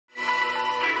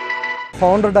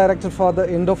founder director for the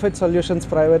IndoFit Solutions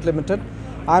Private Limited.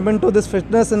 I'm into this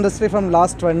fitness industry from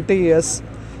last 20 years.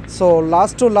 So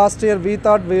last year we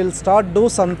thought we will start do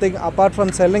something apart from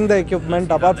selling the equipment,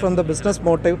 apart from the business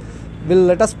motive. Will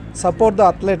let us support the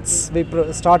athletes we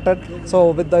started. So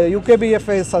with the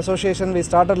UKBFA association we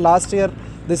started last year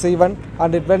this event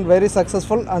and it went very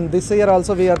successful, and this year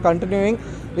also we are continuing.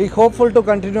 We hopeful to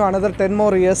continue another 10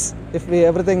 more years if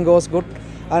everything goes good,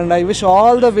 and I wish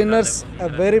all the winners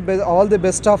all the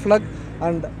best of luck,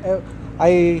 and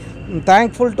I am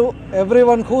thankful to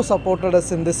everyone who supported us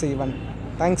in this event.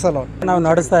 Thanks a lot. ನಾವು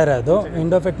ನಡೆಸ್ತಾ ಇರೋದು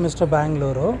ಇಂಡೋಫಿಟ್ mister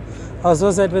Bangalore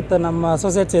associate with ನಮ್ಮ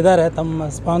associates ಇದ್ದಾರೆ, ತಮ್ಮ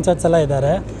sponsors ಎಲ್ಲ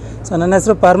ಇದ್ದಾರೆ. So ನನ್ನ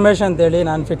ಹೆಸರು ಪರಮೇಶ್ ಅಂತೇಳಿ,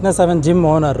 ನಾನು fitness 7 gym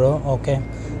owner. Okay,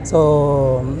 so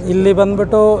ಇಲ್ಲಿ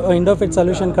ಬಂದ್ಬಿಟ್ಟು ಇಂಡೋಫಿಟ್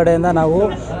ಸೊಲ್ಯೂಷನ್ ಕಡೆಯಿಂದ ನಾವು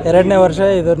 2ನೇ ವರ್ಷ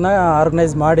ಇದನ್ನು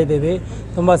ಆರ್ಗನೈಸ್ ಮಾಡಿದ್ದೀವಿ.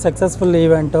 ತುಂಬ ಸಕ್ಸಸ್ಫುಲ್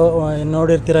ಈವೆಂಟು,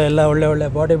 ನೋಡಿರ್ತೀರ ಎಲ್ಲ ಒಳ್ಳೆ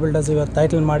ಬಾಡಿ ಬಿಲ್ಡರ್ಸ್ ಇವತ್ತು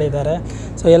ಟೈಟಲ್ ಮಾಡಿದ್ದಾರೆ.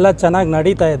 ಸೊ ಎಲ್ಲ ಚೆನ್ನಾಗಿ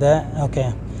ನಡೀತಾ ಇದೆ. ಓಕೆ,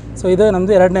 ಸೊ ಇದು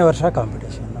ನಮ್ಮದು 2ನೇ ವರ್ಷ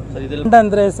ಕಾಂಪಿಟೇಷನ್.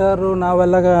 ಅಂದರೆ ಸರ್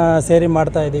ನಾವೆಲ್ಲ ಸೇರಿ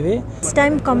ಮಾಡ್ತಾ ಇದ್ದೀವಿ. ಫಸ್ಟ್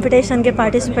ಟೈಮ್ ಕಾಂಪಿಟೇಷನ್ಗೆ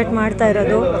ಪಾರ್ಟಿಸಿಪೇಟ್ ಮಾಡ್ತಾ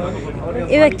ಇರೋದು.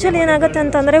 ಇವು ಆ್ಯಕ್ಚುಲಿ ಏನಾಗುತ್ತೆ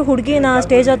ಅಂತಂದರೆ, ಹುಡುಗಿನ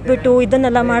ಸ್ಟೇಜ್ ಹತ್ಬಿಟ್ಟು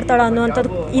ಇದನ್ನೆಲ್ಲ ಮಾಡ್ತಾಳೆ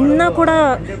ಅನ್ನುವಂಥದ್ದು ಇನ್ನೂ ಕೂಡ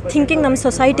ಥಿಂಕಿಂಗ್ ನಮ್ಮ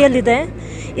ಸೊಸೈಟಿಯಲ್ಲಿದೆ.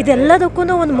 ಇದೆಲ್ಲದಕ್ಕೂ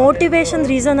ಒಂದು ಮೋಟಿವೇಶನ್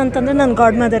ರೀಸನ್ ಅಂತಂದರೆ ನನ್ನ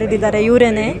ಗಾಡ್ ಮದರ್ ಇದ್ದಾರೆ,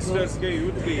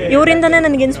 ಇವರಿಂದನೇ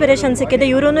ನನಗೆ ಇನ್ಸ್ಪಿರೇಷನ್ ಸಿಕ್ಕಿದೆ.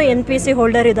 ಇವರೂ NPC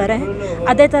ಹೋಲ್ಡರ್ ಇದ್ದಾರೆ.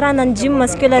 ಅದೇ ಥರ ನನ್ನ ಜಿಮ್,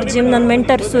 ಮಸ್ಕ್ಯುಲರ್ ಜಿಮ್, ನನ್ನ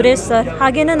ಮೆಂಟರ್ ಸುರೇಶ್ ಸರ್,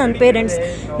 ಹಾಗೆಯೇ ನನ್ನ ಪೇರೆಂಟ್ಸ್.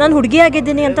 ನಾನು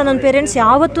ಹುಡುಗಿಯಾಗಿದ್ದೀನಿ ಅಂತ ನನ್ನ ಪೇರೆಂಟ್ಸ್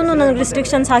ಯಾವತ್ತೂ ನನಗೆ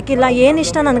ರಿಸ್ಟ್ರಿಕ್ಷನ್ಸ್ ಹಾಕಿಲ್ಲ.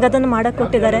 ಏನಿಷ್ಟ ನನಗದನ್ನು ಮಾಡೋಕ್ಕೆ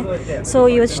ಕೊಟ್ಟಿದ್ದಾರೆ. ಸೊ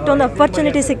ಇಷ್ಟೊಂದು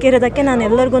ಅಪರ್ಚುನಿಟಿ ಸಿಕ್ಕಿರೋದಕ್ಕೆ ನಾನು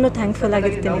ಎಲ್ಲರಿಗೂ ಥ್ಯಾಂಕ್ಫುಲ್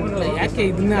ಆಗಿರ್ತೀನಿ.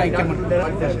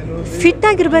 Fit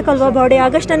ಆಗಿರಬೇಕಲ್ವ body,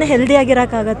 ಆಗಷ್ಟೇ healthy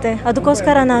ಆಗಿರೋಕ್ಕಾಗತ್ತೆ.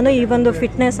 ಅದಕ್ಕೋಸ್ಕರ ನಾನು ಈ ಒಂದು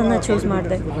ಫಿಟ್ನೆಸ್ಸನ್ನು ಚೂಸ್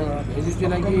ಮಾಡಿದೆ.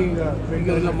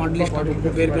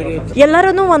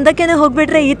 ಎಲ್ಲರೂ ಒಂದಕ್ಕೇ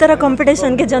ಹೋಗ್ಬಿಟ್ರೆ ಈ ಥರ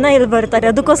ಕಾಂಪಿಟೇಷನ್ಗೆ ಜನ ಇಲ್ಲಿ ಬರ್ತಾರೆ.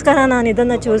 ಅದಕ್ಕೋಸ್ಕರ ನಾನು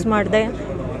ಇದನ್ನು ಚೂಸ್ ಮಾಡಿದೆ.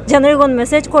 ಜನರಿಗೊಂದು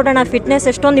ಮೆಸೇಜ್ ಕೊಡೋಣ, ಫಿಟ್ನೆಸ್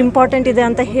ಎಷ್ಟೊಂದು ಇಂಪಾರ್ಟೆಂಟ್ ಇದೆ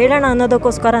ಅಂತ ಹೇಳೋಣ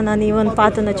ಅನ್ನೋದಕ್ಕೋಸ್ಕರ ನಾನು ಈ ಒಂದು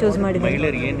ಪಾತನ್ನು ಚೂಸ್ ಮಾಡಿದೆ.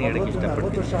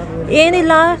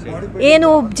 ಏನಿಲ್ಲ, ಏನು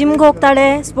ಜಿಮ್ಗೆ ಹೋಗ್ತಾಳೆ,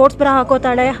 ಸ್ಪೋರ್ಟ್ಸ್ ಬ್ರಾ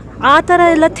ಹಾಕೋತಾಳೆ, ಆ ಥರ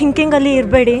ಎಲ್ಲ ಥಿಂಕಿಂಗಲ್ಲಿ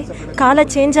ಇರಬೇಡಿ. ಕಾಲ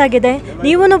ಚೇಂಜ್ ಆಗಿದೆ.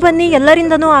 ನೀವೂ ಬನ್ನಿ,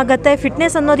 ಎಲ್ಲರಿಂದನೂ ಆಗತ್ತೆ.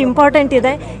 ಫಿಟ್ನೆಸ್ ಅನ್ನೋದು ಇಂಪಾರ್ಟೆಂಟ್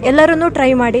ಇದೆ, ಎಲ್ಲರೂ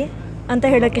ಟ್ರೈ ಮಾಡಿ ಅಂತ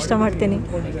ಹೇಳೋಕ್ಕೆ ಇಷ್ಟಪಡ್ತೀನಿ.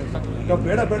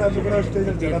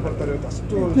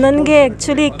 ನನಗೆ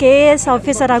ಆ್ಯಕ್ಚುಲಿ KAS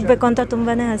ಆಫೀಸರ್ ಆಗಬೇಕು ಅಂತ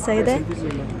ತುಂಬಾ ಆಸೆ ಇದೆ.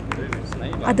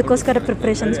 ಅದಕ್ಕೋಸ್ಕರ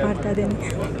ಪ್ರಿಪ್ರೇಷನ್ಸ್ ಮಾಡ್ತಾ ಇದ್ದೀನಿ.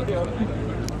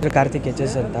 ಕಾರ್ತಿಕ್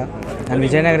HS ಅಂತ, ನಾನು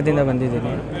ವಿಜಯನಗರದಿಂದ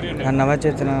ಬಂದಿದ್ದೀನಿ. ನಾನು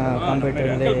ನವಚೇತನ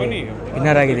ಕಾಂಪಿಟೇಷನಲ್ಲಿ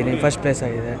ವಿನ್ನರ್ ಆಗಿದ್ದೀನಿ, ಫಸ್ಟ್ ಪ್ಲೇಸ್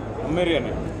ಆಗಿದೆ.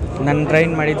 ನನ್ನ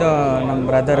ಟ್ರೈನ್ ಮಾಡಿದ್ದು ನಮ್ಮ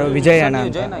ಬ್ರದರು ವಿಜಯ್ ಅಣ್ಣ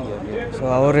ಅಂತ. ಸೊ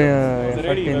ಅವ್ರ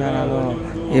ಎಫರ್ಟಿಂದ ನಾನು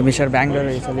ಈ ಮಿಸ್ಟರ್ ಬ್ಯಾಂಗ್ಳೂರ್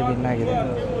ಈ ಸಲ ವಿನ್ ಆಗಿದೆ.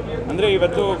 ಅಂದರೆ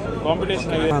ಇವತ್ತು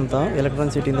ಕಾಂಪಿಟೇಷನ್ ಅಂತ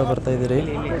ಎಲೆಕ್ಟ್ರಾನಿಕ್ ಸಿಟಿಯಿಂದ ಬರ್ತಾ ಇದ್ದೀರಿ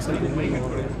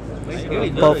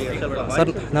ಸರ್.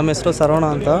 ನಮ್ಮ ಹೆಸರು ಸರವಣ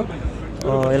ಅಂತ,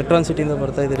 ಎಲೆಕ್ಟ್ರಾನಿಕ್ ಸಿಟಿಯಿಂದ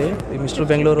ಬರ್ತಾ ಇದ್ದೀರಿ. ಈ mister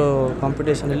Bengaluru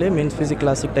ಕಾಂಪಿಟೇಷನಲ್ಲಿ men's physique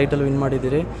classic title win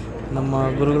ಮಾಡಿದ್ದೀರಿ. ನಮ್ಮ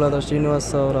ಗುರುಗಳಾದ ಶ್ರೀನಿವಾಸ್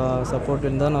ಅವರ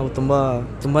ಸಪೋರ್ಟಿಂದ ನಾವು ತುಂಬಾ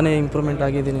ಇಂಪ್ರೂವ್ಮೆಂಟ್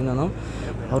ಆಗಿದ್ದೀನಿ ನಾನು.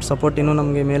 ಅವ್ರ ಸಪೋರ್ಟ್ ಇನ್ನೂ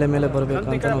ನಮಗೆ ಮೇಲೆ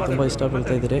ಬರಬೇಕಂತ ನಾವು ತುಂಬ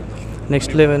ಇಷ್ಟಪಡ್ತಾ ಇದ್ದೀರಿ.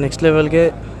 ನೆಕ್ಸ್ಟ್ ಲೆವೆಲ್ಗೆ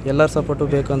ಎಲ್ಲರ ಸಪೋರ್ಟು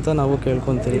ಬೇಕಂತ ನಾವು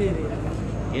ಕೇಳ್ಕೊತೀವಿ.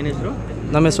 ಏನು ಹೆಸರು?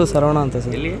 ನಮ್ಮ ಹೆಸರು ಸರವಣ ಅಂತ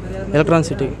ಸರ್, ಎಲೆಕ್ಟ್ರಾನಿಕ್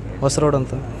ಸಿಟಿ ಹೊಸ ರೋಡ್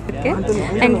ಅಂತ.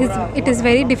 And it is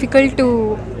very difficult to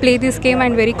play this game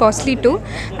and very costly too,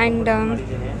 and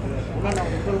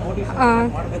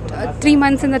 3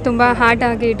 months ಇಂದ ತುಂಬ ಹಾರ್ಡ್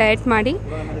ಆಗಿ ಡಯಟ್ ಮಾಡಿ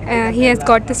he has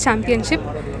got this championship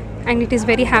and it is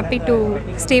very happy to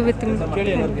stay with him.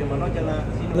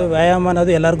 ಇದು ವ್ಯಾಯಾಮ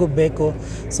ಅನ್ನೋದು ಎಲ್ಲರಿಗೂ ಬೇಕು.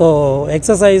 So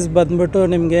exercise ಬಂದ್ಬಿಟ್ಟು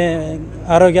ನಿಮಗೆ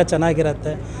ಆರೋಗ್ಯ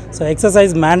ಚೆನ್ನಾಗಿರುತ್ತೆ. ಸೊ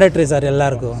ಎಕ್ಸಸೈಸ್ ಮ್ಯಾಂಡೇಟ್ರಿ ಸರ್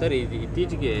ಎಲ್ಲರಿಗೂ. ಸರ್,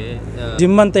 ಇತ್ತೀಚೆಗೆ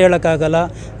ಜಿಮ್ ಅಂತ ಹೇಳೋಕ್ಕಾಗಲ್ಲ.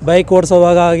 ಬೈಕ್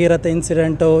ಓಡಿಸೋವಾಗ ಆಗಿರುತ್ತೆ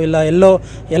ಇನ್ಸಿಡೆಂಟು, ಇಲ್ಲ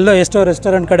ಎಲ್ಲೋ ಎಷ್ಟೋ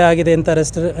ರೆಸ್ಟೋರೆಂಟ್ ಕಡೆ ಆಗಿದೆ ಅಂತ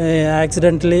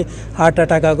ಆಕ್ಸಿಡೆಂಟ್ಲಿ ಹಾರ್ಟ್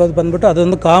ಅಟ್ಯಾಕ್ ಆಗೋದು ಬಂದ್ಬಿಟ್ಟು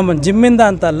ಅದೊಂದು ಕಾಮನ್. ಜಿಮ್ಮಿಂದ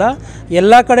ಅಂತಲ್ಲ,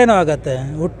 ಎಲ್ಲ ಕಡೆನೂ ಆಗುತ್ತೆ.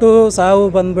 ಹುಟ್ಟು ಸಾವು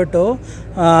ಬಂದ್ಬಿಟ್ಟು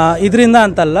ಇದರಿಂದ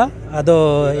ಅಂತಲ್ಲ, ಅದು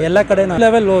ಎಲ್ಲ ಕಡೆನೂ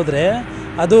ಲೆವೆಲ್ ಹೋದರೆ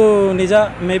ಅದು ನಿಜ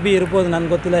ಮೇ ಬಿ ಇರ್ಬೋದು,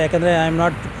 ನನಗೆ ಗೊತ್ತಿಲ್ಲ. ಯಾಕಂದರೆ I am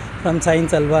not from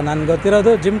science ಅಲ್ವಾ. ನನಗೆ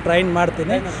ಗೊತ್ತಿರೋದು ಜಿಮ್ ಟ್ರೈನ್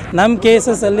ಮಾಡ್ತೀನಿ. ನಮ್ಮ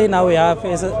ಕೇಸಸಲ್ಲಿ ನಾವು ಯಾವ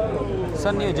ಫೇಸಸ್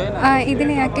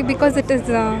ಇದನ್ನೇ ಯಾಕೆ, because it is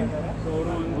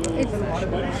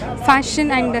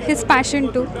fashion and his passion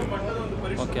to.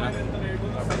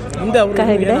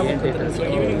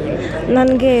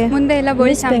 ನನಗೆ ಮುಂದೆ ಎಲ್ಲ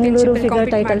ಮಿಸ್ ಬೆಂಗಳೂರು ಫಿಗರ್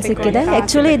ಟೈಟಲ್ ಸಿಕ್ಕಿದೆ.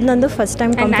 ಆ್ಯಕ್ಚುಲಿ ಇದು ನಂದು ಫಸ್ಟ್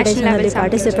ಟೈಮ್ ಕಾಂಪಿಟೇಷನಲ್ಲಿ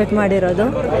ಪಾರ್ಟಿಸಿಪೇಟ್ ಮಾಡಿರೋದು.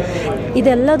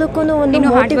 ಇದೆಲ್ಲದಕ್ಕೂ ಒಂದು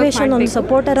ಮೋಟಿವೇಶನ್, ಒಂದು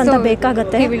ಸಪೋರ್ಟರ್ ಅಂತ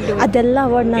ಬೇಕಾಗುತ್ತೆ. ಅದೆಲ್ಲ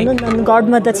ಅವಾರ್ಡ್ ನಾನು ನನ್ನ ಗಾಡ್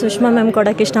ಮದರ್ ಸುಷ್ಮಾ ಮ್ಯಾಮ್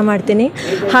ಕೊಡೋಕ್ಕೆ ಇಷ್ಟ ಮಾಡ್ತೀನಿ.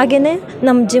 ಹಾಗೆಯೇ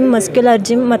ನಮ್ಮ ಜಿಮ್, ಮಸ್ಕ್ಯುಲರ್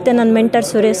ಜಿಮ್ ಮತ್ತು ನನ್ನ ಮೆಂಟರ್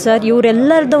ಸುರೇಶ್ ಸರ್,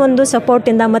 ಇವರೆಲ್ಲರದ್ದು ಒಂದು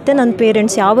ಸಪೋರ್ಟಿಂದ, ಮತ್ತು ನನ್ನ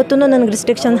ಪೇರೆಂಟ್ಸ್ ಯಾವತ್ತೂ ನನಗೆ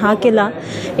ರಿಸ್ಟ್ರಿಕ್ಷನ್ ಹಾಕಿಲ್ಲ,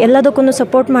 ಎಲ್ಲದಕ್ಕೂ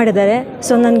ಸಪೋರ್ಟ್ ಮಾಡಿದ್ದಾರೆ.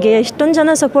 ಸೊ ನನಗೆ ಎಷ್ಟೊಂದು ಜನ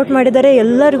ಸಪೋರ್ಟ್ ಮಾಡಿದ್ದಾರೆ,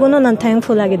 ಎಲ್ಲರಿಗೂ ನಾನು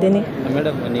ಥ್ಯಾಂಕ್ಫುಲ್ ಆಗಿದ್ದೀನಿ.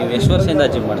 ಮೇಡಮ್ ನೀವು ಎಷ್ಟು ವರ್ಷದಿಂದ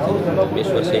ಜಿಮ್ ಮಾಡ್ತಿದ್ದೀರಿ?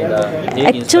 ಎಷ್ಟು ವರ್ಷದಿಂದ?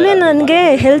 ಆ್ಯಕ್ಚುಲಿ ನನಗೆ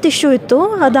ಹೆಲ್ತ್ ಇಶ್ಯೂ ಇತ್ತು.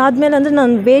 ಅದಾದಮೇಲೆ ಅಂದರೆ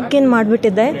ನಾನು weight gain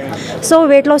ಮಾಡಿಬಿಟ್ಟಿದ್ದೆ. So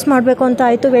weight loss ಮಾಡಬೇಕು ಅಂತ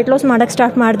ಆಯಿತು. ವೇಟ್ ಲಾಸ್ ಮಾಡೋಕ್ಕೆ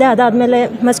ಸ್ಟಾರ್ಟ್ ಮಾಡಿದೆ. ಅದಾದಮೇಲೆ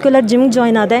ಮಸ್ಕ್ಯುಲರ್ ಜಿಮ್ಗೆ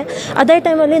ಜಾಯ್ನ್ ಆದೆ. ಅದೇ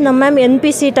ಟೈಮಲ್ಲಿ ನಮ್ಮ ಮ್ಯಾಮ್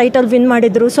NPC ಟೈಟಲ್ ವಿನ್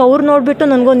ಮಾಡಿದರು. ಸೊ ಅವ್ರು ನೋಡಿಬಿಟ್ಟು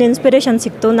ನನಗೊಂದು ಇನ್ಸ್ಪಿರೇಷನ್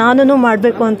ಸಿಕ್ತು, ನಾನೂ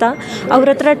ಮಾಡಬೇಕು ಅಂತ. ಅವ್ರ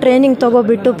ಹತ್ರ ಟ್ರೈನಿಂಗ್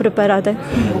ತೊಗೊಬಿಟ್ಟು ಪ್ರಿಪೇರ್ ಆದೆ.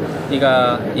 ಈಗ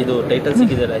ಇದು ಟೈಟಲ್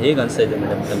ಸಿಕ್ಕಿದೆಲ್ಲ ಹೇಗೆ ಅನಿಸ್ತಾ ಇದೆ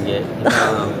ಮೇಡಮ್ ನಮಗೆ?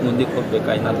 ಮುಂದಕ್ಕೆ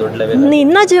ಹೋಗ್ಬೇಕಾ ಇನ್ನೂ ದೊಡ್ಡ ಲೆವೆಲ್?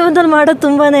 ಇನ್ನೂ ಜೀವನದಲ್ಲಿ ಮಾಡೋದು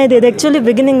ತುಂಬಾ ಇದೆ. ಇದು ಆ್ಯಕ್ಚುಲಿ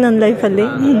ಬಿಗಿನಿಂಗ್ ನನ್ನ ಲೈಫಲ್ಲಿ.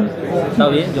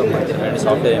 ನಾವು ಏನು ಜಾಬ್ ಮಾಡ್ತೀರಾ?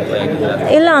 ಸಾಫ್ಟ್ವೇರ್ ಎಂಪ್ಲಾಯ್ ಆಗಿದ್ದೀರಾ?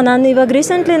 ಇಲ್ಲ, ನಾನು ಇವಾಗ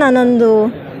ರೀಸೆಂಟ್ಲಿ ನಾನೊಂದು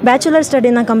ಬ್ಯಾಚುಲರ್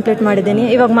ಸ್ಟಡಿನ ಕಂಪ್ಲೀಟ್ ಮಾಡಿದ್ದೀನಿ.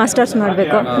 ಇವಾಗ ಮಾಸ್ಟರ್ಸ್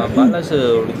ಮಾಡಬೇಕು. ಭಾಳಷ್ಟು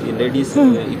ಲೇಡೀಸ್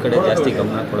ಈ ಕಡೆ ಜಾಸ್ತಿ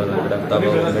ಗಮನ ಕೊಡೋಲ್ಲ ಮೇಡಮ್.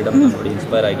 ತಾವು ಮೇಡಮ್ ನೋಡಿ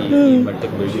ಇನ್ಸ್ಪೈರ್ ಆಗಿ ಈ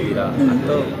ಮಟ್ಟಕ್ಕೆ ಬೆಳೆದಿದ್ದೀರಾ ಅಂತ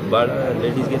ಭಾಳ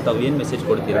ಲೇಡೀಸ್ಗೆ ತಾವು ಏನು ಮೆಸೇಜ್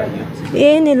ಕೊಡ್ತೀರಾ?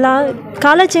 ಏನಿಲ್ಲ,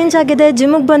 ಕಾಲ ಚೇಂಜ್ ಆಗಿದೆ.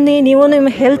 ಜಿಮ್ಗೆ ಬನ್ನಿ, ನೀವು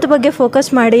ನಿಮ್ಮ ಹೆಲ್ತ್ ಬಗ್ಗೆ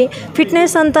ಫೋಕಸ್ ಮಾಡಿ.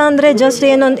 ಫಿಟ್ನೆಸ್ ಅಂತ ಅಂದರೆ ಜಸ್ಟ್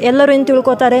ಏನೊಂದು ಎಲ್ಲರೂ ಏನು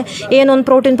ತಿಳ್ಕೊತಾರೆ, ಏನೊಂದು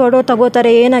ಪ್ರೋಟೀನ್ ಪೌಡರ್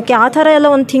ತಗೋತಾರೆ, ಏನಕ್ಕೆ ಆ ಥರ ಎಲ್ಲ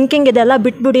ಒಂದು ಥಿಂಕಿಂಗ್ ಇದೆ, ಎಲ್ಲ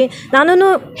ಬಿಟ್ಬಿಡಿ.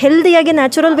 ನಾನು ಹೆಲ್ದಿಯಾಗಿ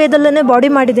ನ್ಯಾಚುರಲ್ ವೇದಲ್ಲೇ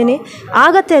ಬಾಡಿ ಮಾಡಿದ್ದೀನಿ,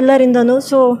 ಆಗತ್ತೆ ಎಲ್ಲರಿಂದನೂ.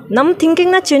 ಸೊ ನಮ್ಮ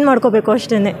ಥಿಂಕಿಂಗ್ನ ಚೇಂಜ್ ಮಾಡ್ಕೋಬೇಕು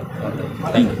ಅಷ್ಟೇ.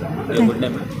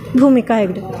 ಭೂಮಿಕಾ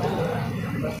ಹೆಗ್ಡೆ.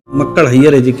 ಮಕ್ಕಳ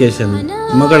ಹೈಯರ್ ಎಜುಕೇಷನ್,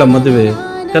 ಮಗಳ ಮದುವೆ,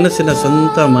 ಕನಸಿನ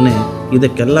ಸ್ವಂತ ಮನೆ,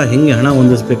 ಇದಕ್ಕೆಲ್ಲ ಹೆಂಗೆ ಹಣ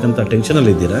ಹೊಂದಿಸ್ಬೇಕಂತ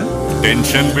ಟೆನ್ಷನಲ್ಲಿದ್ದೀರಾ?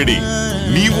 ಟೆನ್ಷನ್ ಬಿಡಿ.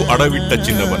 ನೀವು ಅಡವಿಟ್ಟ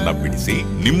ಚಿನ್ನವನ್ನ ಬಿಡಿಸಿ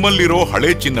ನಿಮ್ಮಲ್ಲಿರೋ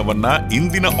ಹಳೆ ಚಿನ್ನವನ್ನ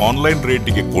ಇಂದಿನ ಆನ್ಲೈನ್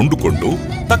ರೇಟಿಗೆ ಕೊಂಡುಕೊಂಡು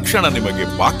ತಕ್ಷಣ ನಿಮಗೆ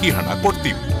ಬಾಕಿ ಹಣ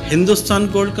ಕೊಡ್ತೀವಿ. ಹಿಂದೂಸ್ತಾನ್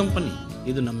ಗೋಲ್ಡ್ ಕಂಪನಿ,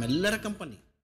 ಇದು ನಮ್ಮೆಲ್ಲರ ಕಂಪನಿ.